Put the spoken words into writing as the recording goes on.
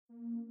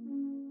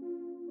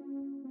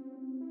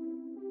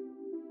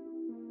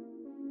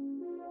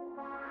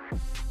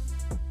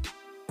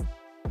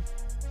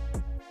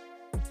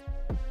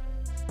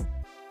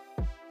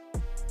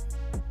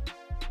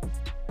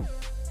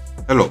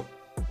Hello,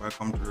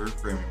 welcome to the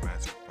Reframing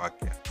Mindset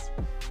podcast.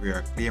 We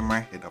are clear my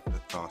head of the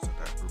thoughts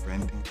that are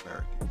preventing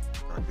clarity,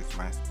 practice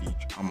my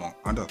speech, among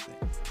other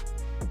things.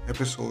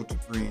 Episodes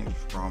range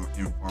from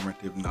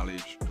informative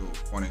knowledge to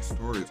funny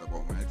stories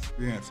about my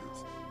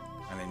experiences,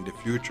 and in the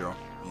future,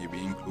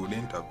 maybe include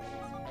interviews.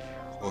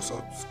 So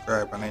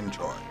subscribe and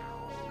enjoy.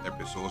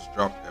 Episodes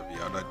drop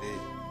every other day.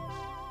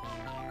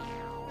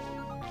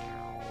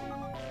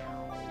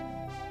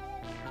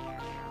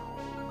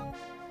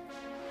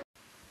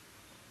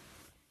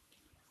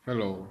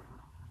 Hello,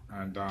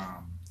 and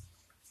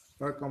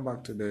welcome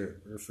back to the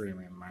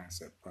Reframing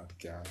Mindset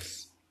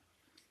podcast.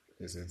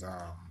 This is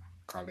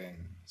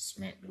Colin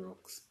Smith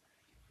Brooks.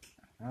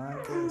 I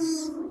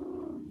guess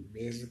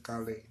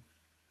basically,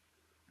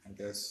 I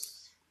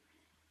guess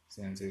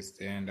since it's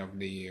the end of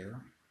the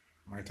year,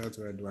 might as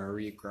well do a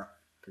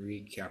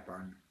recap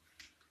on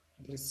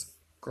this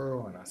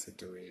corona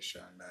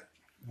situation that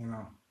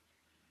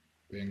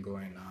been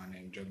going on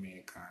in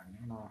Jamaica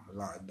and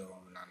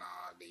lockdown and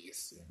all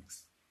these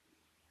things,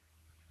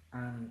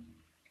 and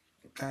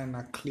kind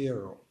of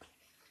clear up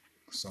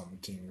some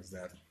things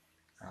that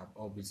I've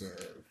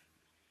observed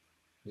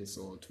this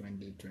whole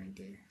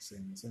 2020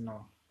 since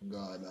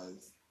God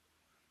has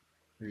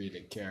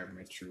really carried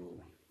me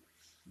through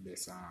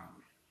this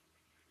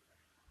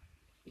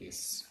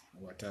is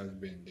what has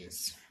been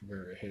this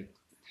very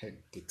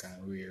hectic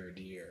and weird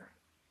year.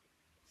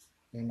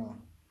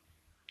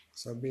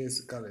 So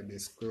basically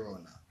this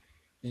corona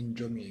in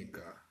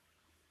Jamaica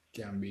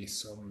can be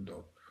summed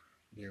up.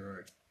 There are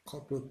a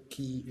couple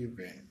key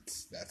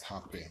events that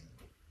happened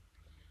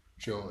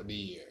throughout the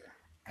year,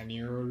 and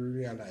you will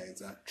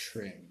realize a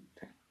trend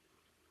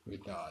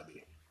with all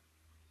this.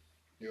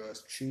 There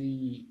was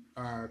three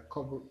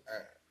couple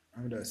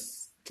I'm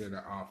just tell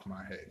it off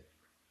my head.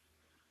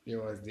 There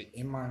was the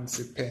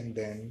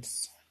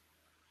emancipendence.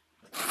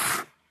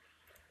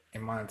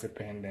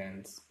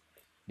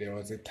 There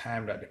was a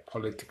time that the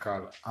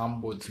political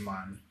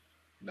ombudsman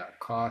that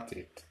caught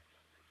it,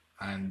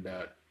 and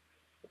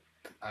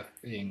I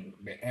think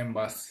the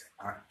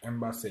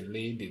embassy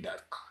lady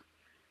that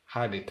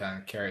had it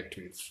and carried it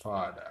to his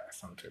father or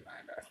something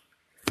like that.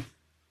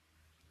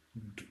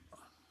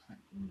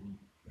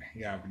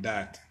 You have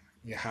that.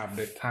 You have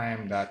the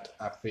time that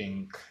I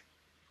think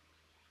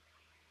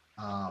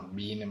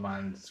Beanie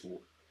Man's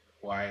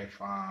wife,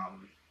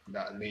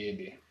 that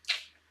lady,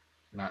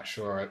 not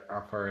sure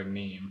of her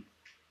name,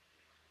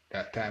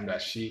 that time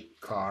that she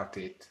caught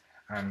it,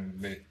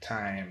 and the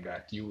time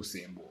that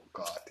Usain Bolt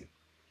caught it.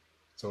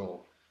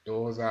 So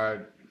those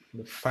are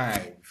the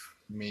five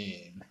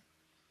main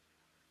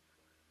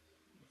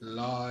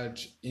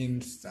large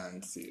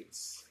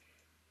instances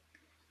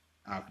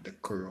of the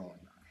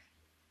corona,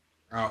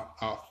 of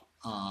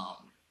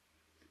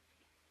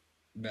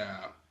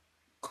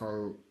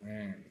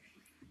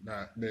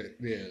the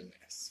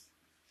illness,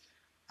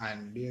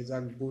 and there's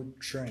a good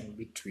trend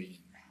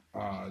between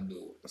all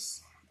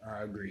those,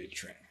 a great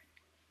trend.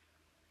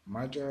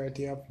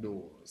 Majority of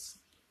those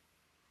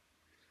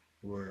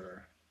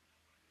were,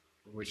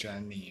 which I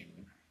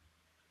named,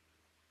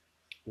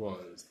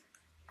 was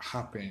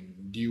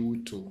happened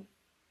due to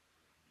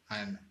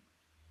an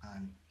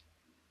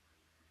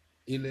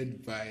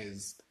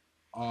ill-advised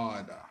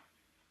order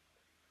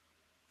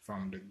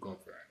from the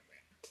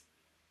government.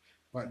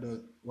 What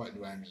do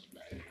I mean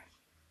by that?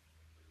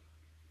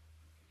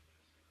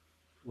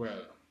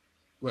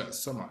 Well,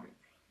 some of it.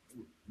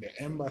 The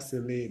embassy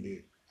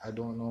lady, I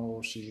don't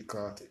know if she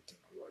caught it,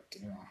 but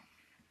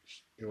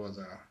it was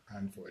an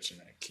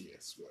unfortunate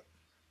case, but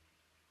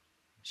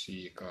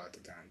she caught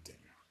it and thing.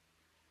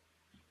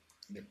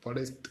 The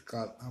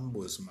political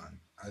ombudsman,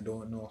 I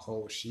don't know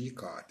how she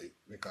caught it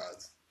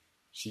because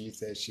she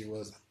said she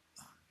was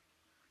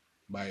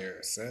by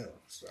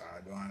herself, so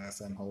I don't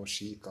understand how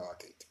she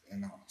caught it,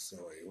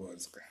 so it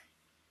was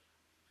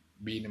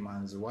Beanie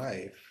Man's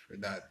wife,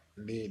 that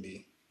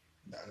lady,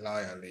 that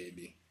lawyer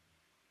lady.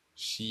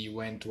 She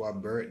went to a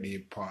birthday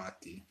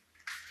party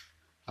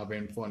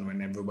having fun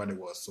when everybody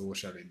was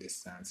socially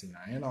distancing,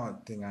 and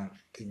thing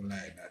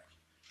like that,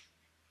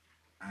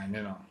 and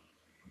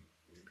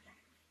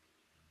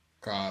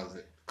cause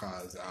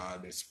all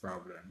this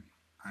problem.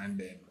 And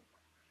then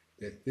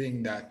the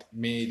thing that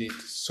made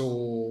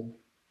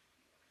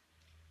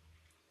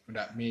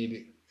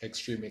it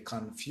extremely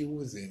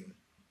confusing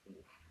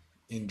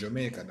in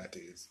Jamaica, that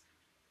is,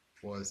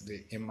 was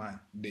the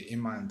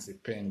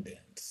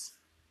emancipendence.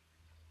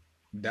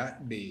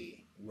 That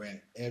day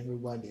when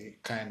everybody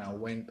kind of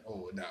went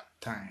out that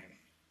time,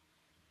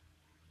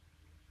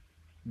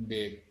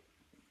 the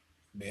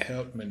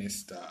health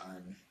minister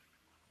and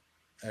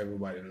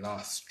everybody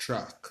lost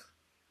track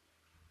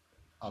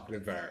of the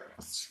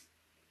virus.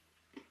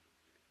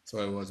 So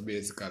it was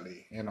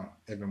basically,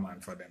 every man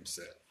for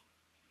themselves.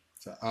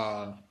 So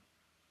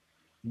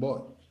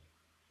but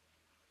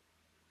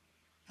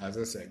as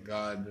I said,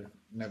 God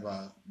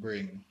never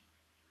bring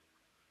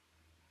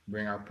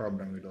bring a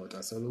problem without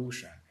a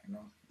solution.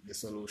 The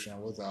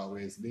solution was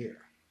always there.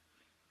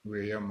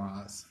 Wear your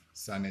mask,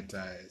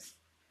 sanitize,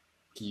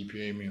 keep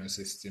your immune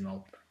system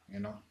up.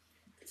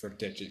 If you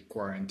catch it,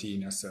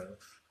 quarantine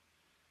yourself.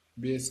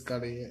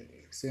 Basically,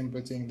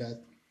 simple thing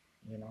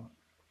you know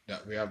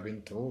that we have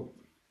been told.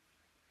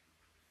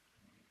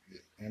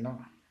 You know,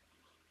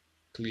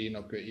 clean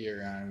up your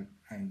area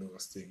and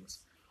those things.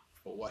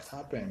 But what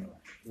happened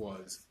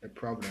was the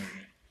problem.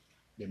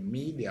 The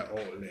media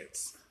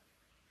outlets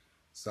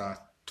start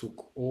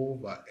took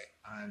over,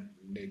 and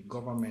the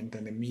government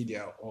and the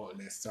media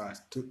outlets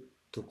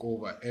took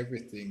over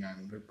everything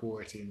and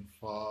reporting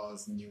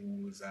false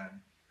news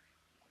and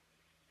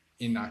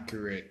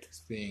inaccurate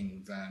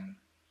things and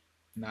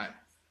not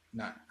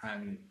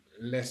and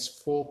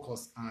less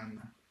focus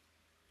on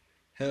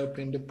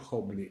helping the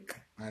public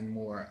and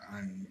more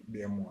on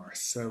their more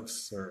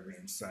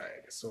self-serving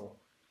side. So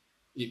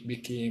it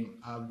became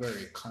a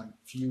very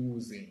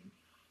confusing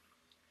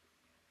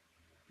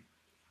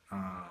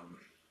um,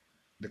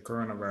 the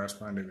coronavirus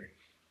pandemic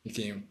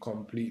became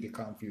completely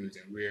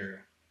confusing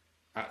where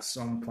at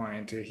some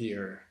point you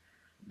hear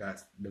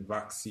that the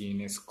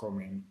vaccine is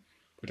coming,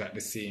 but at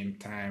the same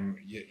time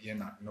you're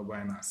not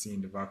nobody not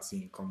seeing the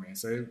vaccine coming.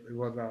 So it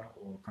was a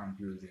whole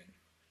confusing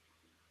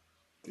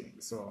thing.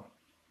 So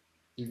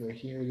if you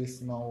hear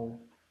this now,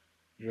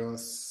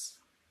 just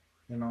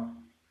you know,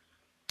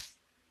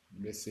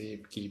 be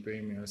safe, keep your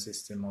immune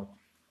system up,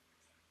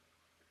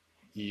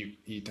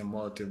 eat a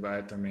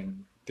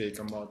multivitamin, take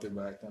a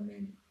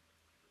multivitamin.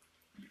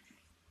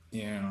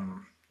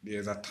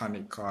 There's a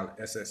tonic called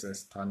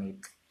SSS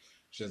tonic,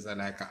 which is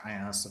like an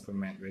iron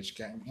supplement which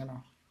can,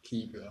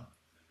 keep you,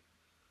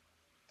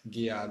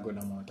 give you a good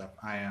amount of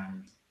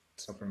iron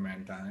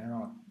supplement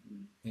and,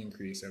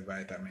 increase your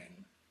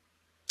vitamin,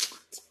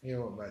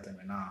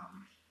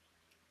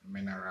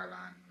 mineral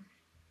and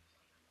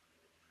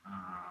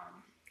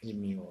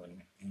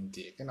immune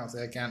intake,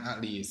 so you can at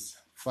least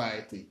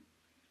fight it,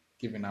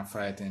 giving a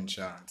fighting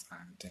chance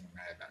and things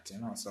like that,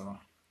 so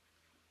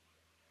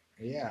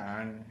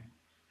yeah, and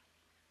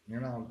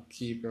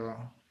keep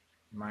your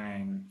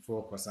mind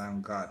focused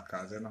on God,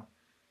 cause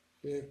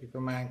if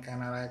your mind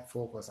kind of like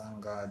focus on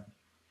God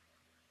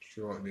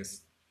throughout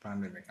this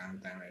pandemic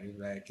and time, it's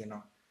like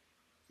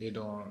you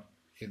don't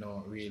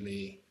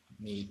really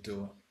need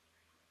to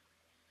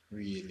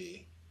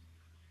really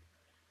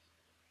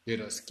you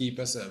just keep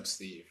yourself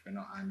safe,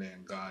 and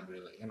then God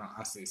will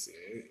assist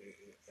you.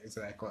 It's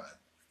like what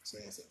so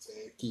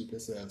keep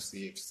yourself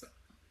safe, so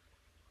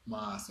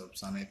mask up,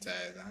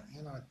 sanitize,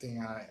 and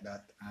thing like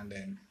that, and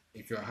then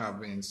if you're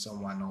having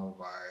someone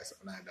over or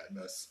something like that,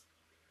 just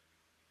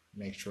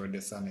make sure they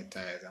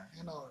sanitize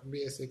and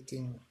basic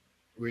thing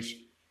which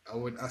I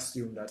would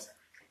assume that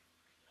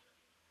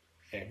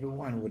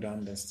everyone would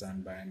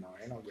understand by now,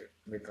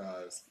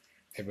 because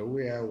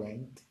everywhere I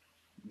went,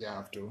 you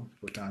have to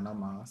put on a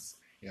mask,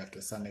 you have to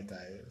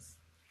sanitize,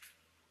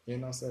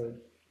 so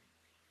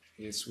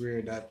it's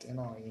weird that,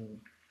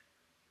 in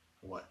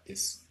what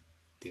is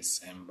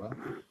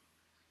December,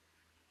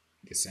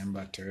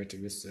 December 30,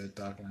 we're still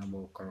talking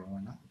about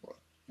Corona, but,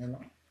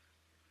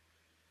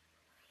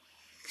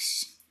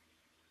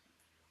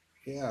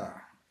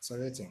 yeah, so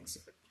the things,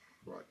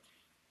 but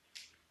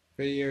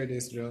for here,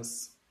 this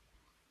just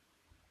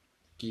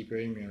keep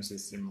your immune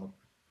system up,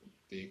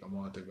 take a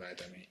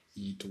multivitamin,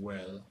 eat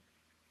well,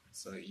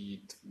 so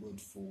eat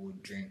good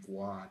food, drink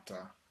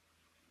water.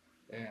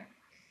 Yeah,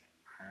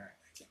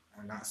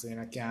 I'm not saying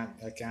I can't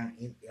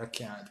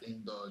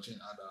indulge in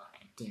other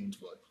things,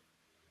 but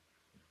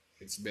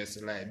it's best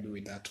to like do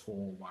it at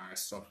home or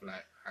stuff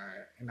like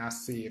in a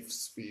safe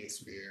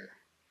space where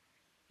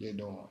you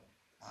don't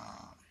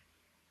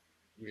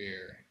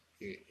where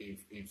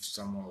if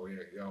somehow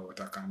you're out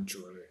of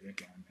control, you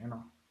can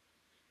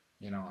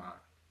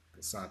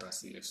sort of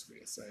safe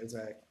space. So it's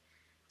like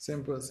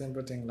simple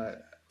thing like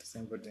that,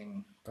 simple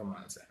thing,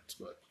 common sense,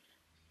 but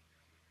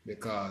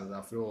because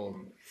of your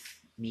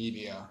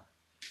media,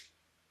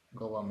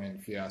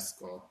 government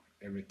fiasco,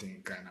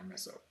 everything kind of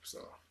mess up.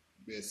 So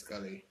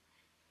basically,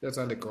 just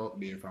a little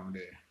update from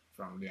the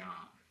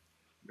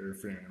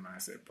Reframing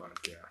Mindset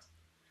podcast.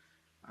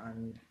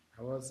 And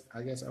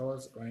I guess I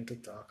was going to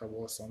talk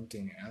about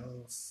something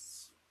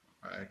else,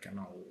 like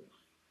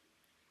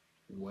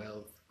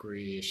wealth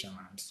creation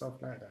and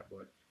stuff like that,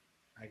 but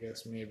I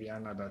guess maybe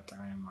another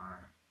time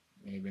or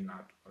maybe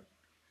not. But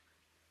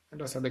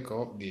just a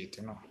little update,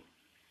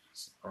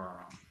 So,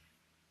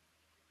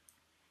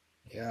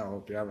 yeah, I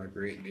hope you have a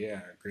great day,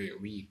 a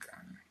great week,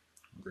 and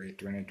a great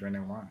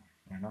 2021,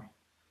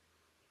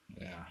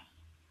 Yeah.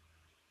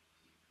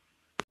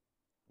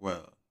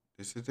 Well,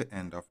 this is the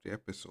end of the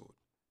episode.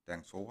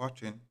 Thanks for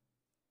watching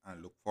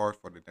and look forward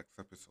for the next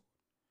episode.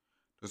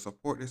 To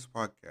support this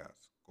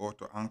podcast, go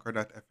to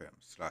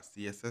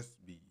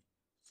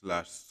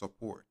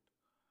anchor.fm/cssb/support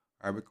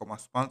or become a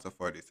sponsor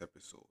for this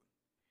episode.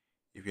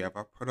 If you have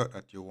a product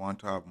that you want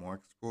to have more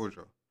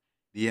exposure,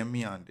 DM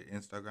me on the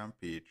Instagram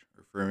page,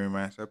 Reframing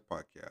Mindset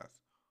Podcast,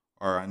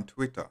 or on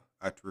Twitter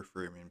at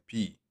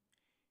ReframingP.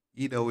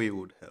 Either way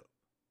would help.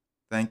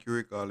 Thank you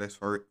regardless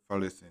for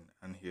listening,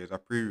 and here's a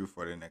preview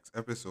for the next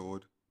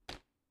episode.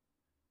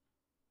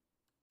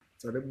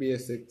 So the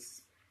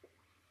basics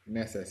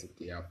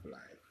necessity of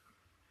life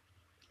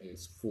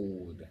is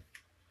food,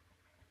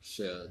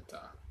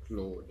 shelter,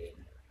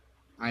 clothing.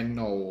 I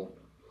know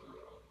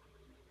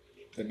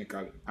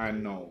technically I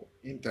know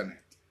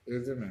internet,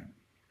 isn't it?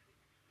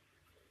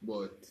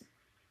 But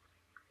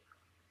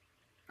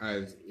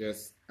as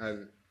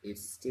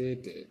it's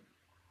stated,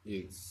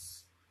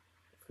 it's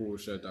food,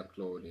 shelter,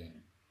 clothing,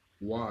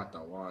 water.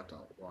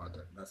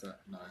 That's a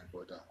not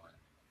important one.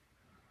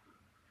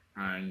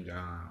 And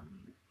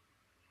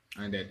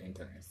then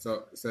internet.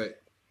 So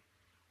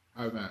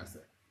how may I say?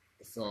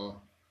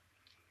 So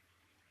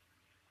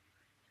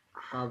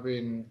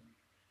having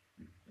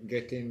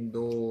getting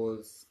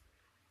those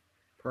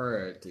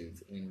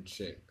priorities in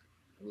check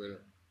will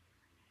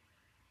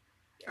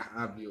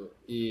have you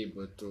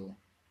able to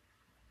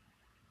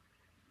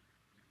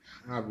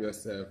have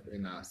yourself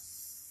in a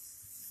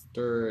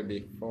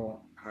sturdy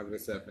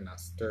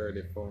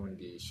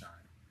foundation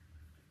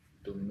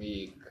to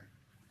make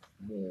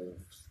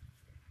moves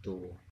to